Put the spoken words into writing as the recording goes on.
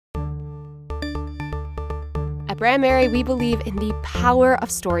At Brand Mary, we believe in the power of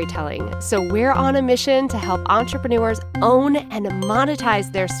storytelling. So we're on a mission to help entrepreneurs own and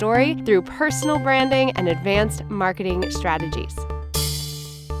monetize their story through personal branding and advanced marketing strategies.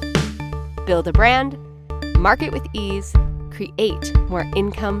 Build a brand, market with ease, create more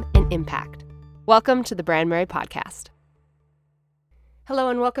income and impact. Welcome to the Brand Mary Podcast. Hello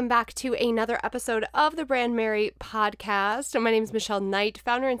and welcome back to another episode of the Brand Mary Podcast. My name is Michelle Knight,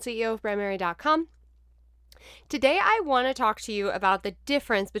 founder and CEO of BrandMary.com. Today I want to talk to you about the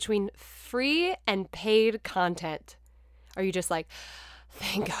difference between free and paid content. Are you just like,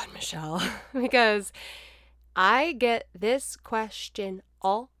 thank God, Michelle? Because I get this question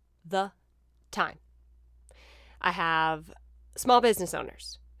all the time. I have small business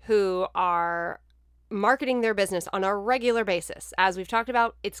owners who are marketing their business on a regular basis. As we've talked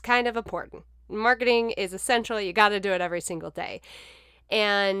about, it's kind of important. Marketing is essential. You got to do it every single day.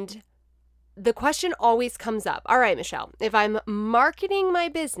 And the question always comes up, all right, Michelle, if I'm marketing my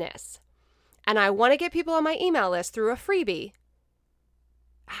business and I want to get people on my email list through a freebie,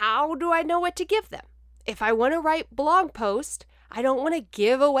 how do I know what to give them? If I want to write blog post, I don't want to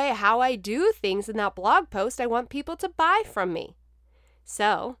give away how I do things in that blog post. I want people to buy from me.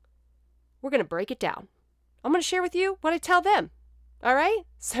 So we're going to break it down. I'm going to share with you what I tell them. All right?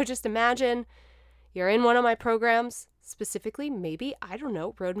 So just imagine you're in one of my programs. Specifically, maybe, I don't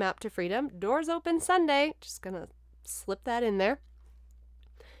know, Roadmap to Freedom, doors open Sunday. Just gonna slip that in there.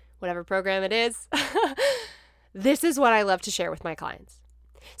 Whatever program it is. This is what I love to share with my clients.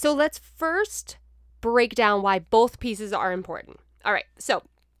 So let's first break down why both pieces are important. All right, so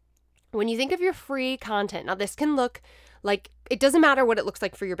when you think of your free content, now this can look like, it doesn't matter what it looks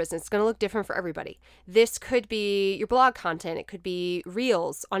like for your business. It's going to look different for everybody. This could be your blog content. It could be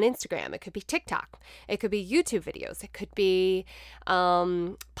Reels on Instagram. It could be TikTok. It could be YouTube videos. It could be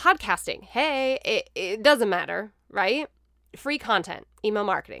podcasting. Hey, it doesn't matter, right? Free content, email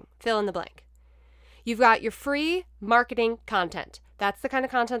marketing, fill in the blank. You've got your free marketing content. That's the kind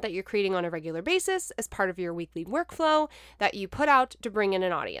of content that you're creating on a regular basis as part of your weekly workflow that you put out to bring in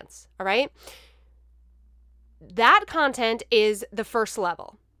an audience, all right? That content is the first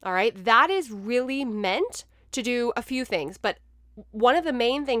level, all right? That is really meant to do a few things, but one of the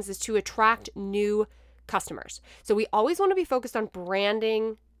main things is to attract new customers. So we always want to be focused on brand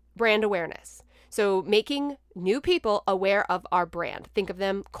awareness. So making new people aware of our brand. Think of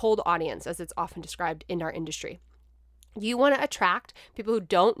them cold audience, as it's often described in our industry. You want to attract people who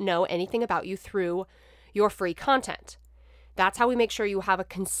don't know anything about you through your free content. That's how we make sure you have a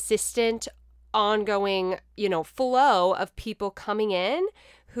consistent ongoing, flow of people coming in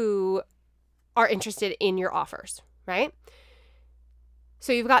who are interested in your offers, right?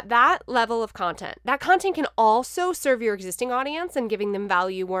 So you've got that level of content. That content can also serve your existing audience and giving them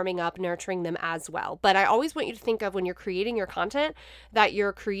value, warming up, nurturing them as well. But I always want you to think of when you're creating your content that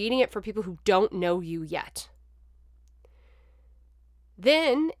you're creating it for people who don't know you yet.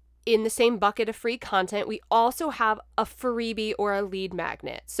 Then in the same bucket of free content, we also have a freebie or a lead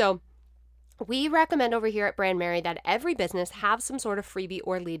magnet. So we recommend over here at Brand Mary that every business have some sort of freebie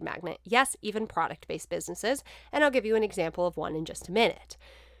or lead magnet. Yes, even product-based businesses. And I'll give you an example of one in just a minute.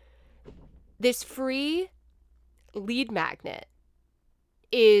 This free lead magnet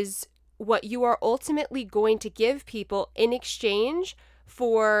is what you are ultimately going to give people in exchange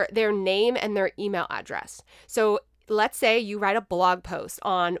for their name and their email address. So let's say you write a blog post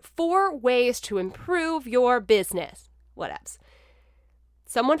on 4 ways to improve your business. Whatevs.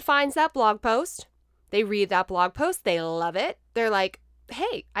 Someone finds that blog post, they read that blog post, they love it. They're like,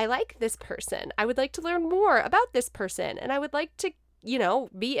 hey, I like this person. I would like to learn more about this person. And I would like to,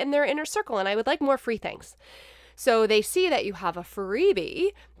 be in their inner circle. And I would like more free things. So they see that you have a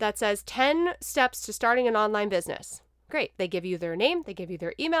freebie that says 10 steps to starting an online business. Great. They give you their name. They give you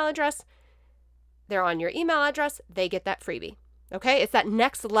their email address. They're on your email address. They get that freebie. Okay. It's that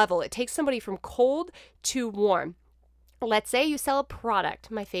next level. It takes somebody from cold to warm. Let's say you sell a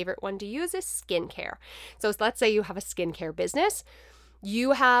product. My favorite one to use is skincare. So let's say you have a skincare business.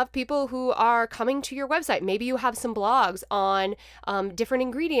 You have people who are coming to your website. Maybe you have some blogs on different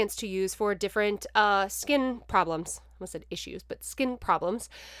ingredients to use for different skin problems. I almost said issues, but skin problems.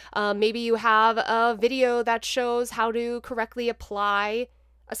 Maybe you have a video that shows how to correctly apply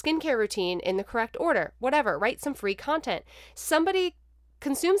a skincare routine in the correct order. Whatever, write some free content. Somebody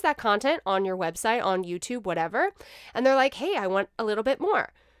consumes that content on your website, on YouTube, whatever, and they're like, hey, I want a little bit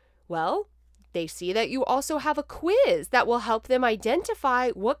more. Well, They see that you also have a quiz that will help them identify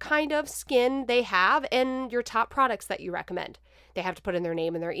what kind of skin they have and your top products that you recommend. They have to put in their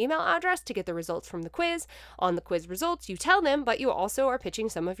name and their email address to get the results from the quiz. On the quiz results, you tell them, but you also are pitching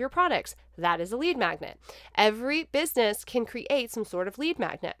some of your products. That is a lead magnet. Every business can create some sort of lead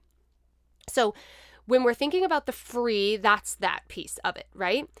magnet. So when we're thinking about the free, that's that piece of it,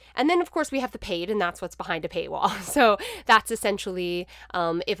 right? And then, of course, we have the paid, and that's what's behind a paywall. So that's essentially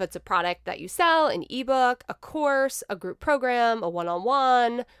if it's a product that you sell, an ebook, a course, a group program, a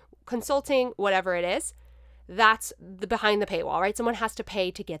one-on-one, consulting, whatever it is, that's the behind the paywall, right? Someone has to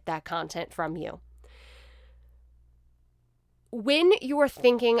pay to get that content from you. When you're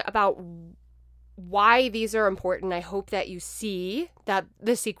thinking about why these are important, I hope that you see that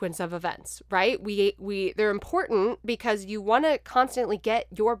the sequence of events, right? They're important because you want to constantly get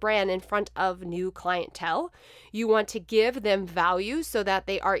your brand in front of new clientele. You want to give them value so that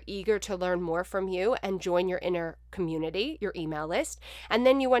they are eager to learn more from you and join your inner community, your email list. And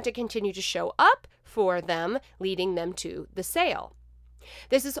then you want to continue to show up for them, leading them to the sale.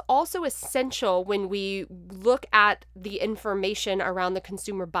 This is also essential when we look at the information around the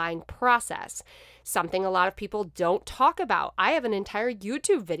consumer buying process, something a lot of people don't talk about. I have an entire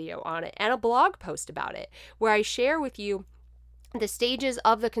YouTube video on it and a blog post about it where I share with you the stages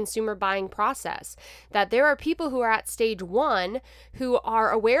of the consumer buying process, that there are people who are at stage 1 who are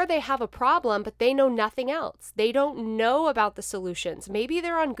aware they have a problem, but they know nothing else. They don't know about the solutions. Maybe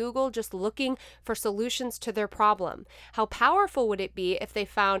they're on Google just looking for solutions to their problem. How powerful would it be if they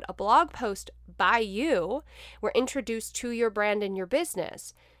found a blog post by you, were introduced to your brand and your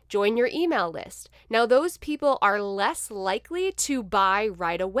business? Join your email list. Now, those people are less likely to buy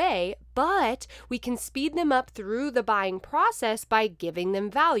right away, but we can speed them up through the buying process by giving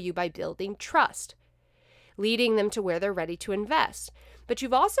them value, by building trust, leading them to where they're ready to invest. But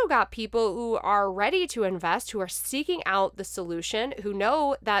you've also got people who are ready to invest, who are seeking out the solution, who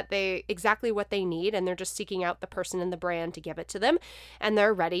know that they exactly what they need, and they're just seeking out the person and the brand to give it to them, and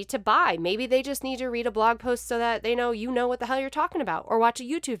they're ready to buy. Maybe they just need to read a blog post so that they know you know what the hell you're talking about, or watch a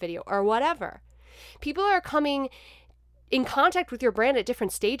YouTube video, or whatever. People are coming in contact with your brand at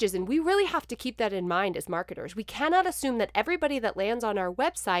different stages, and we really have to keep that in mind as marketers. We cannot assume that everybody that lands on our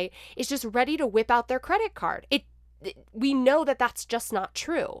website is just ready to whip out their credit card. We know that that's just not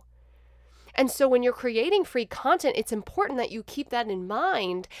true. And so when you're creating free content, it's important that you keep that in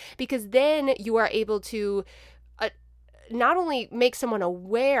mind, because then you are able to not only make someone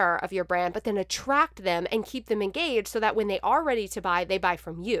aware of your brand, but then attract them and keep them engaged so that when they are ready to buy, they buy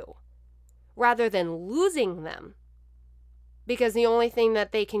from you rather than losing them. Because the only thing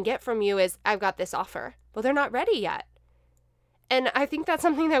that they can get from you is, I've got this offer. Well, they're not ready yet. And I think that's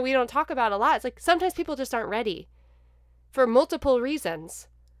something that we don't talk about a lot. It's like sometimes people just aren't ready for multiple reasons.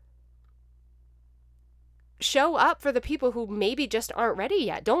 Show up for the people who maybe just aren't ready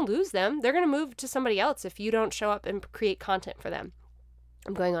yet. Don't lose them. They're going to move to somebody else if you don't show up and create content for them.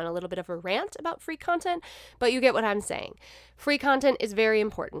 I'm going on a little bit of a rant about free content, but you get what I'm saying. Free content is very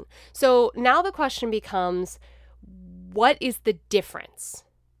important. So now the question becomes, what is the difference?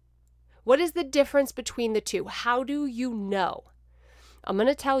 What is the difference between the two? How do you know? I'm going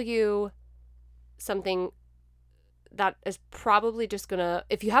to tell you something that is probably just going to,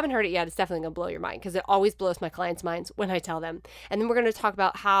 if you haven't heard it yet, it's definitely going to blow your mind, because it always blows my clients' minds when I tell them. And then we're going to talk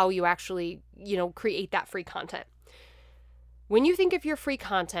about how you actually, create that free content. When you think of your free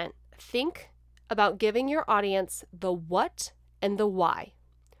content, think about giving your audience the what and the why.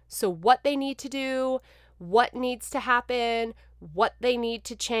 So what they need to do, what needs to happen, what they need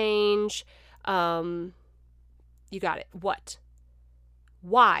to change. You got it. What?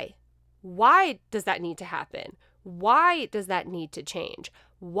 Why? Why does that need to happen? Why does that need to change?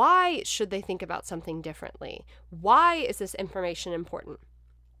 Why should they think about something differently? Why is this information important?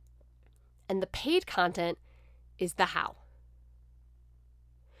 And the paid content is the how.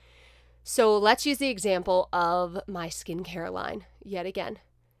 So let's use the example of my skincare line yet again.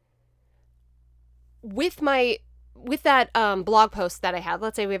 With that blog post that I have,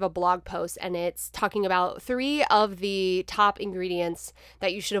 let's say we have a blog post and it's talking about 3 of the top ingredients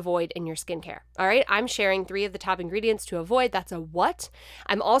that you should avoid in your skincare. All right, I'm sharing 3 of the top ingredients to avoid. That's a what.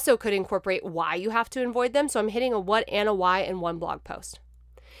 I'm also could incorporate why you have to avoid them. So I'm hitting a what and a why in one blog post.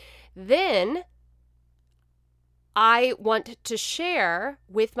 Then I want to share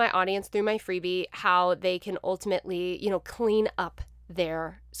with my audience through my freebie how they can ultimately, clean up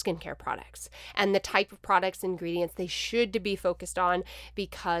their skincare products and the type of products and ingredients they should be focused on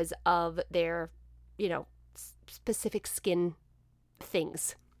because of their, specific skin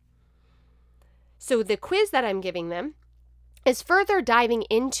things. So the quiz that I'm giving them is further diving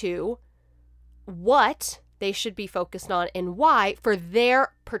into what they should be focused on and why for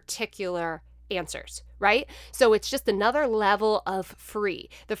their particular answers, right? So it's just another level of free.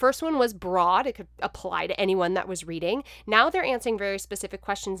 The first one was broad. It could apply to anyone that was reading. Now they're answering very specific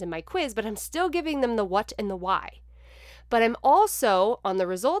questions in my quiz, but I'm still giving them the what and the why. But I'm also on the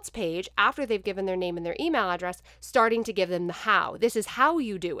results page, after they've given their name and their email address, starting to give them the how. This is how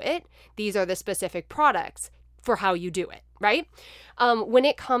you do it. These are the specific products for how you do it, right? When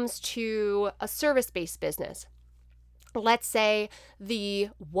it comes to a service-based business, let's say the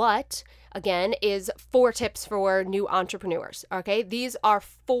what, again, is 4 tips for new entrepreneurs, okay? These are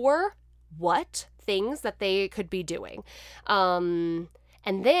 4 what things that they could be doing. And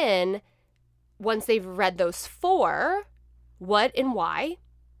then once they've read those 4, what and why,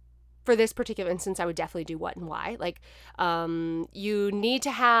 for this particular instance, I would definitely do what and why. Like, you need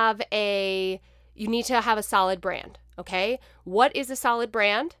to have a solid brand, okay? What is a solid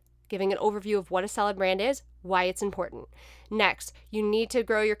brand? Giving an overview of what a solid brand is, why it's important. Next, you need to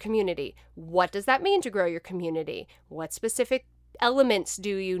grow your community. What does that mean to grow your community? What specific elements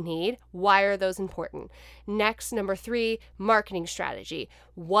do you need? Why are those important? Next, number 3, marketing strategy.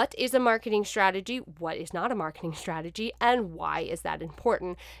 What is a marketing strategy? What is not a marketing strategy? And why is that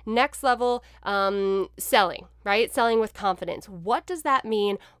important? Next level, selling, right? Selling with confidence. What does that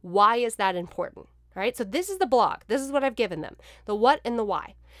mean? Why is that important? All right, so this is the blog. This is what I've given them, the what and the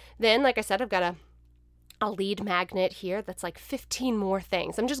why. Then, like I said, I've got a lead magnet here that's like 15 more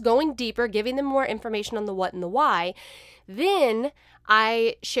things. I'm just going deeper, giving them more information on the what and the why. Then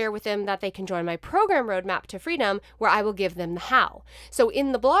I share with them that they can join my program Roadmap to Freedom, where I will give them the how. So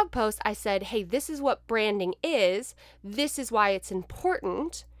in the blog post, I said, hey, this is what branding is. This is why it's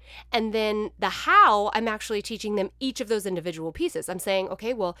important. And then the how, I'm actually teaching them each of those individual pieces. I'm saying,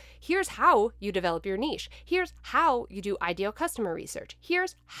 okay, well, here's how you develop your niche. Here's how you do ideal customer research.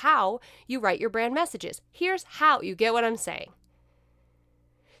 Here's how you write your brand messages. Here's how. You get what I'm saying?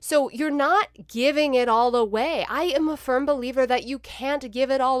 So you're not giving it all away. I am a firm believer that you can't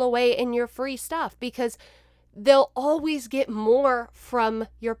give it all away in your free stuff, because they'll always get more from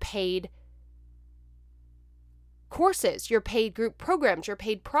your paid courses, your paid group programs, your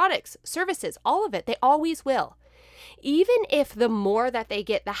paid products, services, all of it. They always will. Even if the more that they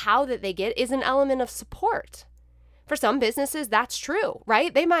get, the how that they get is an element of support. For some businesses, that's true,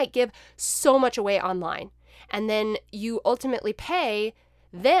 right? They might give so much away online, and then you ultimately pay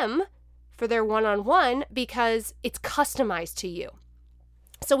them for their one-on-one because it's customized to you.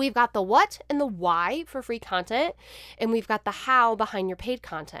 So we've got the what and the why for free content, and we've got the how behind your paid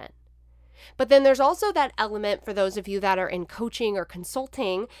content. But then there's also that element for those of you that are in coaching or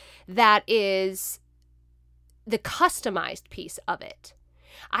consulting that is the customized piece of it.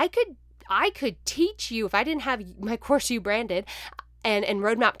 I could teach you, if I didn't have my course You Branded and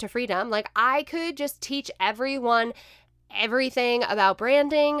Roadmap to Freedom, like I could just teach everyone everything about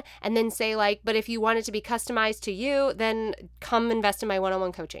branding and then say like, but if you want it to be customized to you, then come invest in my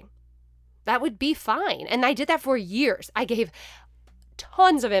one-on-one coaching. That would be fine. And I did that for years. I gave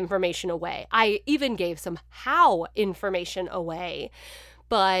tons of information away. I even gave some how information away.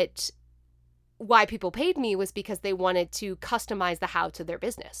 But why people paid me was because they wanted to customize the how to their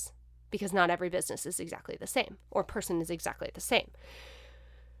business, because not every business is exactly the same or person is exactly the same.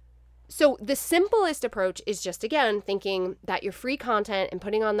 So the simplest approach is just, again, thinking that your free content and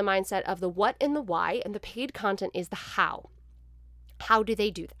putting on the mindset of the what and the why, and the paid content is the how. How do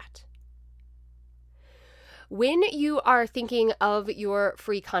they do that? When you are thinking of your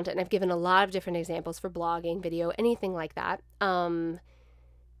free content, and I've given a lot of different examples for blogging, video, anything like that. And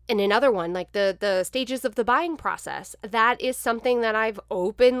another one, like the stages of the buying process, that is something that I've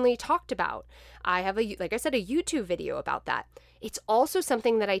openly talked about. I have like I said, a YouTube video about that. It's also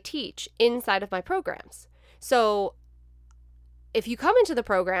something that I teach inside of my programs. So if you come into the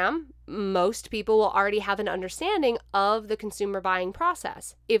program, most people will already have an understanding of the consumer buying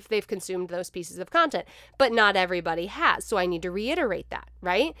process if they've consumed those pieces of content, but not everybody has. So I need to reiterate that,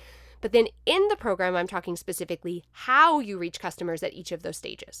 right? But then in the program, I'm talking specifically how you reach customers at each of those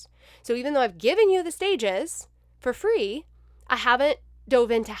stages. So even though I've given you the stages for free, I haven't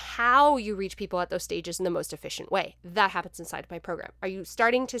dove into how you reach people at those stages in the most efficient way. That happens inside of my program. Are you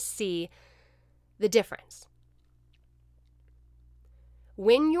starting to see the difference?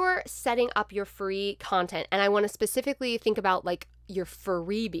 When you're setting up your free content, and I want to specifically think about like your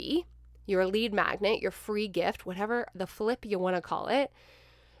freebie, your lead magnet, your free gift, whatever the flip you want to call it,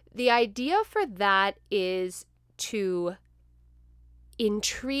 the idea for that is to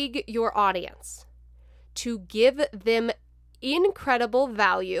intrigue your audience, to give them incredible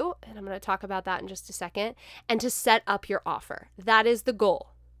value, and I'm going to talk about that in just a second, and to set up your offer. That is the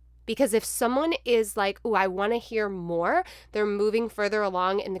goal. Because if someone is like, oh, I want to hear more, they're moving further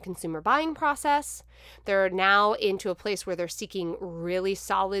along in the consumer buying process. They're now into a place where they're seeking really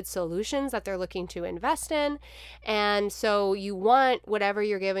solid solutions that they're looking to invest in. And so you want whatever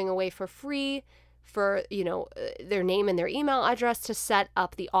you're giving away for free for, their name and their email address to set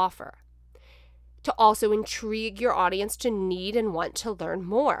up the offer, to also intrigue your audience to need and want to learn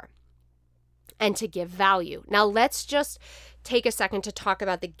more, and to give value. Now, let's just take a second to talk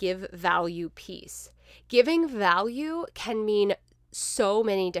about the give value piece. Giving value can mean so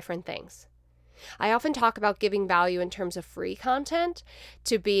many different things. I often talk about giving value in terms of free content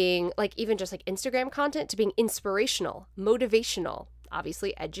to being like even just like Instagram content to being inspirational, motivational,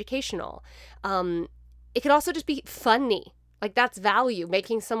 obviously educational. It could also just be funny. Like that's value.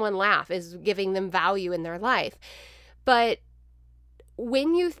 Making someone laugh is giving them value in their life. But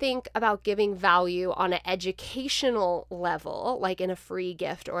when you think about giving value on an educational level, like in a free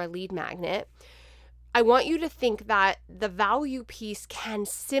gift or a lead magnet, I want you to think that the value piece can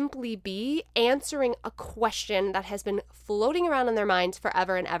simply be answering a question that has been floating around in their minds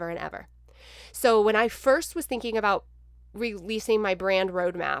forever and ever and ever. So when I first was thinking about releasing my brand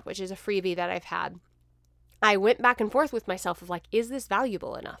roadmap, which is a freebie that I've had, I went back and forth with myself of like, is this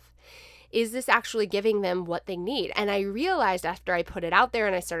valuable enough? Is this actually giving them what they need? And I realized after I put it out there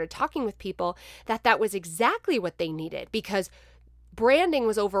and I started talking with people that was exactly what they needed, because branding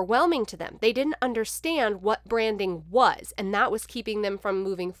was overwhelming to them. They didn't understand what branding was, and that was keeping them from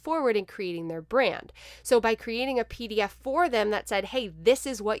moving forward and creating their brand. So by creating a PDF for them that said, hey, this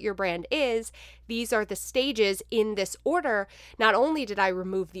is what your brand is, these are the stages in this order, not only did I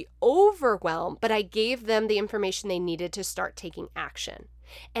remove the overwhelm, but I gave them the information they needed to start taking action.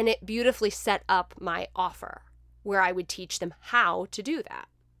 And it beautifully set up my offer where I would teach them how to do that.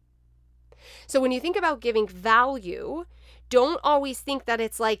 So when you think about giving value, don't always think that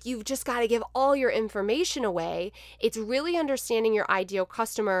it's like you've just got to give all your information away. It's really understanding your ideal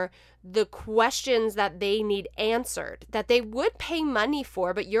customer, the questions that they need answered, that they would pay money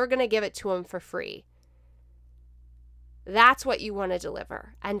for, but you're going to give it to them for free. That's what you want to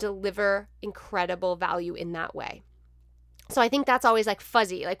deliver, and deliver incredible value in that way. So I think that's always like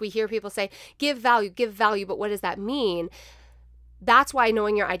fuzzy. Like we hear people say, give value, but what does that mean? That's why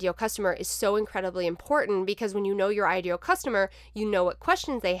knowing your ideal customer is so incredibly important, because when you know your ideal customer, you know what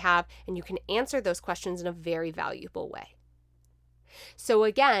questions they have, and you can answer those questions in a very valuable way. So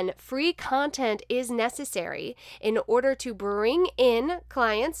again, free content is necessary in order to bring in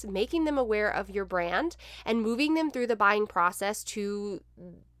clients, making them aware of your brand and moving them through the buying process to,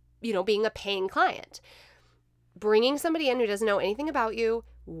 being a paying client. Bringing somebody in who doesn't know anything about you,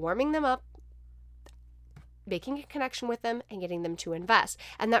 warming them up, making a connection with them, and getting them to invest.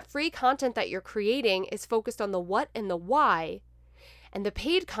 And that free content that you're creating is focused on the what and the why, and the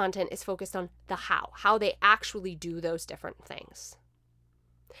paid content is focused on the how they actually do those different things.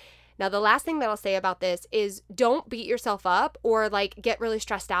 Now, the last thing that I'll say about this is don't beat yourself up or get really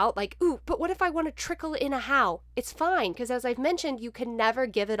stressed out. But what if I want to trickle in a how? It's fine, because as I've mentioned, you can never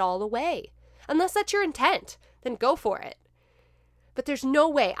give it all away. Unless that's your intent, then go for it. But there's no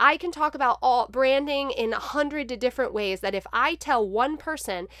way. I can talk about all branding in 100 different ways that if I tell one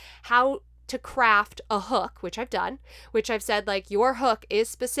person how to craft a hook, which I've done, which I've said your hook is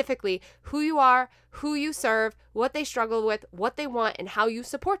specifically who you are, who you serve, what they struggle with, what they want, and how you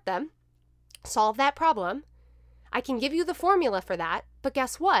support them, solve that problem. I can give you the formula for that, but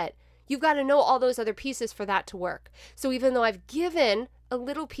guess what? You've got to know all those other pieces for that to work. So even though I've given a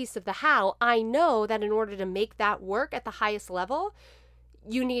little piece of the how, I know that in order to make that work at the highest level,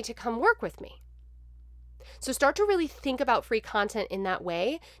 you need to come work with me. So start to really think about free content in that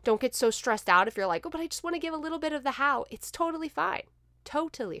way. Don't get so stressed out if you're like, oh, but I just want to give a little bit of the how. It's totally fine.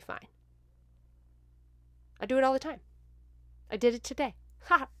 Totally fine. I do it all the time. I did it today.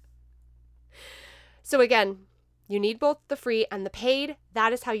 So again, you need both the free and the paid.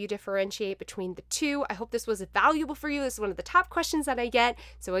 That is how you differentiate between the two. I hope this was valuable for you. This is one of the top questions that I get.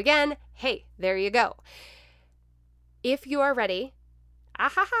 So again, hey, there you go. If you are ready,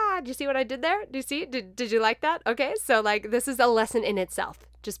 do you see what I did there? Do you see? Did you like that? Okay, so this is a lesson in itself.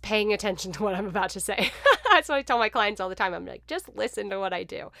 Just paying attention to what I'm about to say. That's what I tell my clients all the time. I'm like, just listen to what I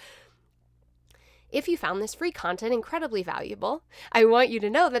do. If you found this free content incredibly valuable, I want you to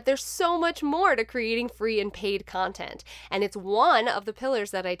know that there's so much more to creating free and paid content. And it's one of the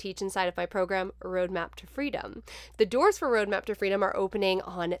pillars that I teach inside of my program, Roadmap to Freedom. The doors for Roadmap to Freedom are opening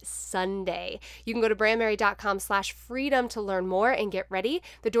on Sunday. You can go to brandmerry.com/freedom to learn more and get ready.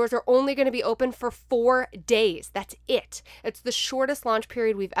 The doors are only going to be open for 4 days. That's it. It's the shortest launch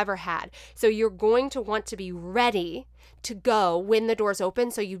period we've ever had. So you're going to want to be ready to go when the doors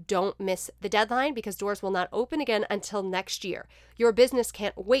open so you don't miss the deadline, because doors will not open again until next year. Your business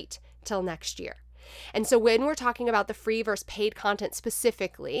can't wait till next year. And so when we're talking about the free versus paid content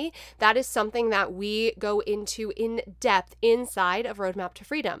specifically, that is something that we go into in depth inside of Roadmap to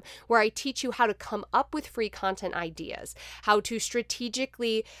Freedom, where I teach you how to come up with free content ideas, how to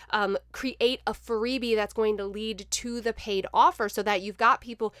strategically create a freebie that's going to lead to the paid offer so that you've got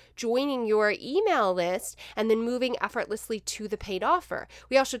people joining your email list and then moving effortlessly to the paid offer.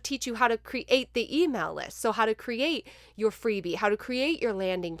 We also teach you how to create the email list. So how to create your freebie, how to create your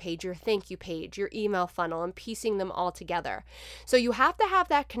landing page, your thank you page, your email funnel, and piecing them all together. So you have to have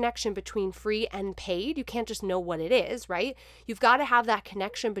that connection between free and paid. You can't just know what it is, right? You've got to have that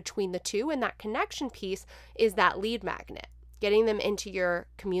connection between the two, and that connection piece is that lead magnet, getting them into your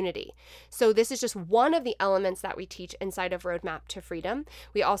community. So this is just one of the elements that we teach inside of Roadmap to Freedom.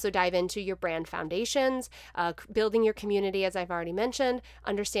 We also dive into your brand foundations, building your community, as I've already mentioned,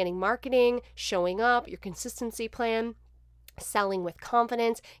 understanding marketing, showing up, your consistency plan, selling with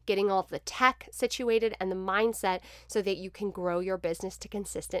confidence, getting all of the tech situated and the mindset so that you can grow your business to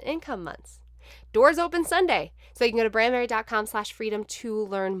consistent income months. Doors open Sunday. So you can go to brandmary.com/freedom to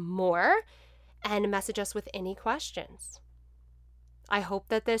learn more and message us with any questions. I hope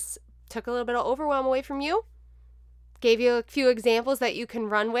that this took a little bit of overwhelm away from you. Gave you a few examples that you can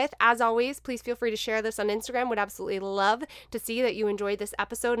run with. As always, please feel free to share this on Instagram. Would absolutely love to see that you enjoyed this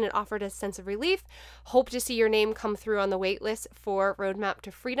episode and it offered a sense of relief. Hope to see your name come through on the wait list for Roadmap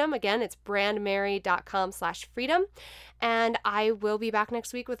to Freedom. Again, it's brandmary.com/freedom. And I will be back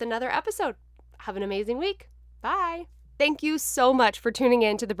next week with another episode. Have an amazing week. Bye. Thank you so much for tuning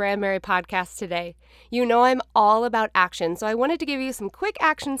in to the Brand Mary podcast today. You know I'm all about action, so I wanted to give you some quick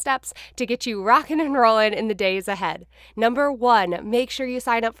action steps to get you rocking and rolling in the days ahead. Number 1, make sure you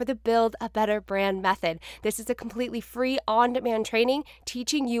sign up for the Build a Better Brand Method. This is a completely free on-demand training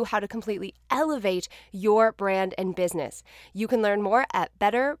teaching you how to completely elevate your brand and business. You can learn more at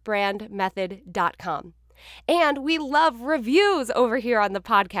betterbrandmethod.com. And we love reviews over here on the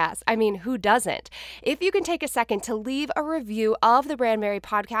podcast. I mean, who doesn't? If you can take a second to leave a review of the Brand Mary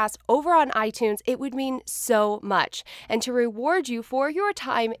podcast over on iTunes, it would mean so much. And to reward you for your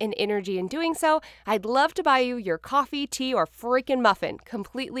time and energy in doing so, I'd love to buy you your coffee, tea, or freaking muffin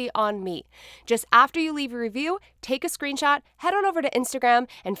completely on me. Just after you leave a review, take a screenshot, head on over to Instagram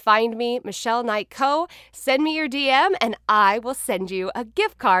and find me, Michelle Knight Co. Send me your DM and I will send you a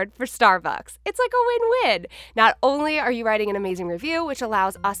gift card for Starbucks. It's like a win-win. Not only are you writing an amazing review, which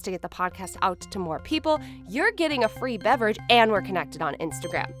allows us to get the podcast out to more people, you're getting a free beverage and we're connected on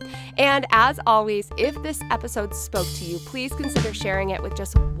Instagram. And as always, if this episode spoke to you, please consider sharing it with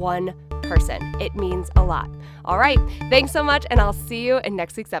just one person. It means a lot. All right. Thanks so much, and I'll see you in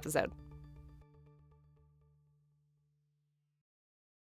next week's episode.